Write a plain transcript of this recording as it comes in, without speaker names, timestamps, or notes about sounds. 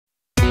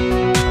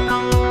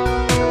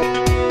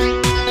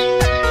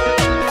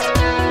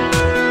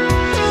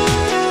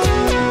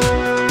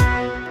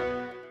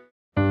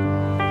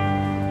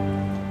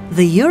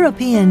The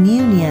European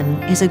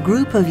Union is a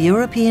group of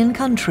European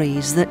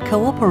countries that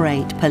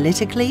cooperate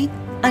politically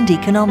and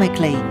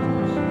economically.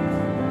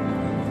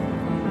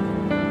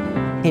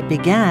 It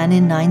began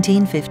in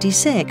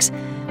 1956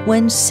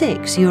 when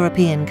 6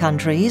 European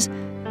countries,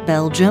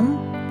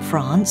 Belgium,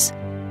 France,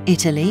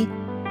 Italy,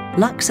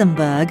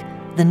 Luxembourg,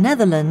 the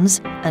Netherlands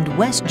and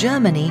West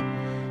Germany,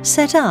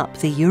 set up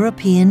the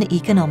European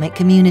Economic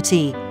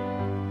Community.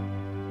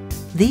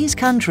 These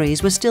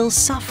countries were still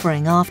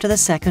suffering after the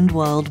Second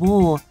World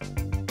War.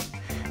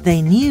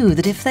 They knew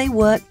that if they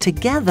worked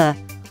together,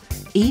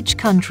 each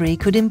country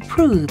could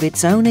improve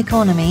its own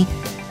economy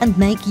and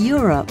make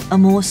Europe a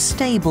more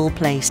stable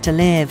place to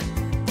live.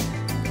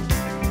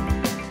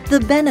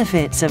 The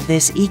benefits of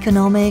this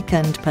economic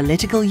and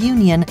political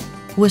union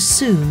were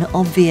soon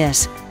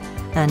obvious,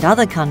 and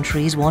other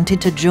countries wanted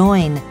to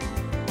join.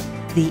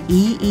 The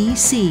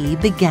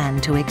EEC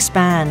began to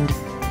expand.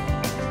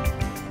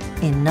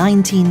 In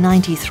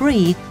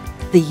 1993,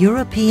 the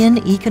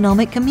European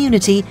Economic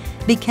Community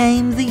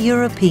became the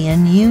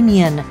European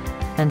Union,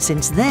 and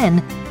since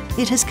then,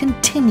 it has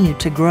continued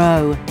to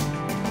grow.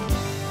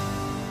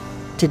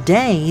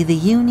 Today, the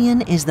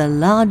Union is the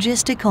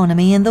largest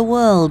economy in the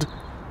world,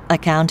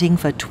 accounting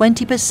for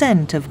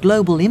 20% of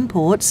global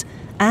imports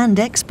and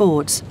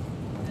exports.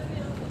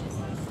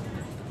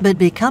 But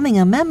becoming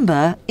a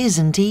member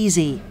isn't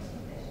easy.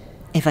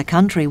 If a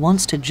country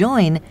wants to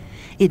join,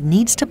 it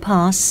needs to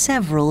pass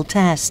several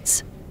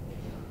tests.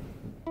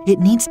 It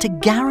needs to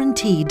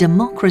guarantee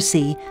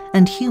democracy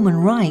and human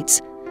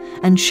rights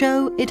and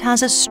show it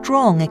has a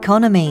strong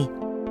economy.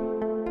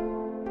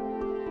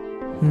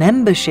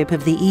 Membership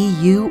of the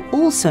EU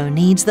also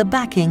needs the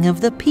backing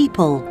of the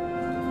people.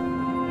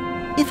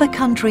 If a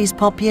country's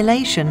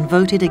population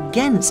voted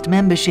against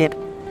membership,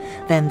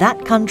 then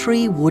that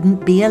country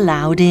wouldn't be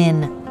allowed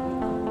in.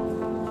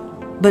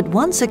 But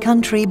once a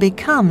country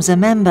becomes a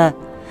member,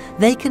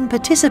 they can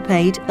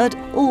participate at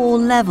all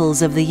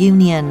levels of the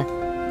Union.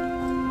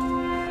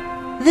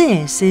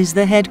 This is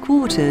the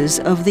headquarters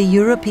of the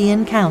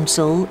European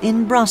Council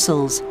in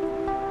Brussels.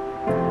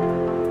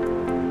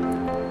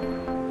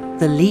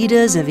 The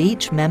leaders of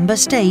each member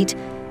state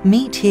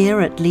meet here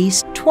at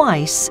least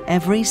twice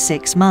every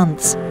 6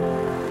 months.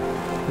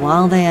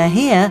 While they are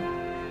here,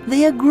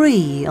 they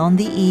agree on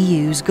the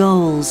EU's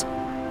goals.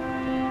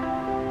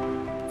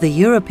 The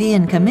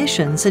European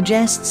Commission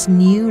suggests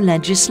new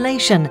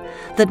legislation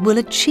that will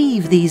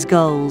achieve these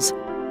goals.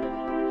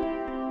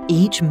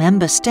 Each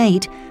member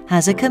state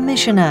has a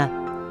commissioner,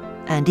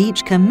 and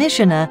each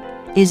commissioner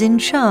is in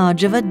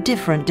charge of a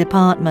different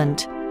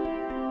department.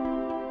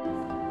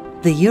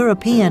 The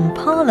European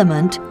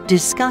Parliament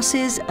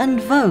discusses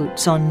and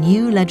votes on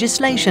new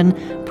legislation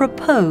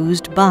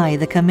proposed by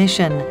the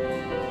Commission.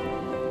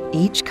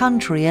 Each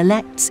country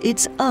elects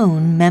its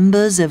own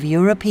members of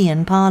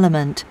European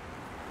Parliament.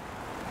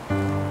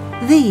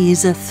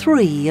 These are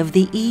 3 of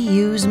the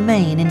EU's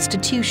main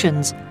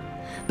institutions,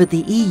 but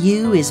the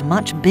EU is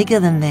much bigger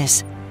than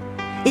this.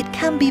 It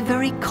can be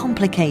very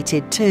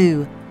complicated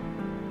too.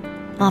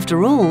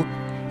 After all,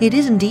 it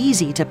isn't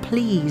easy to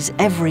please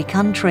every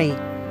country.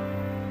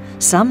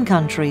 Some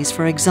countries,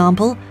 for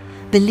example,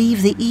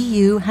 believe the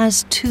EU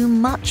has too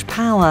much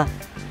power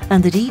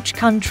and that each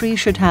country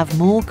should have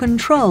more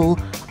control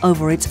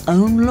over its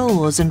own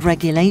laws and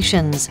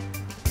regulations.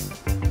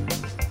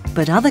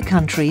 But other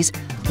countries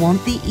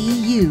want the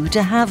EU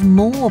to have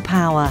more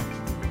power.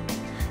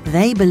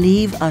 They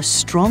believe a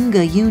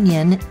stronger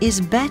union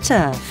is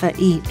better for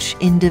each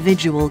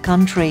individual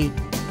country.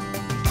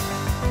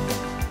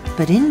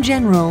 But in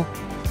general,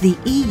 the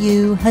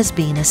EU has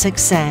been a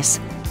success.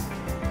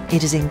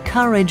 It has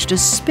encouraged a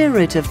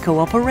spirit of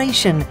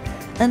cooperation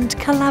and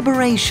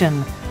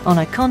collaboration on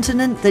a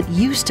continent that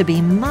used to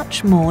be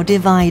much more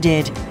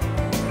divided.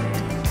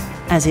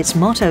 As its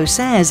motto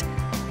says,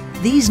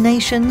 these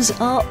nations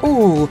are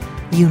all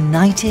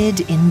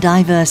united in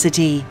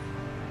diversity.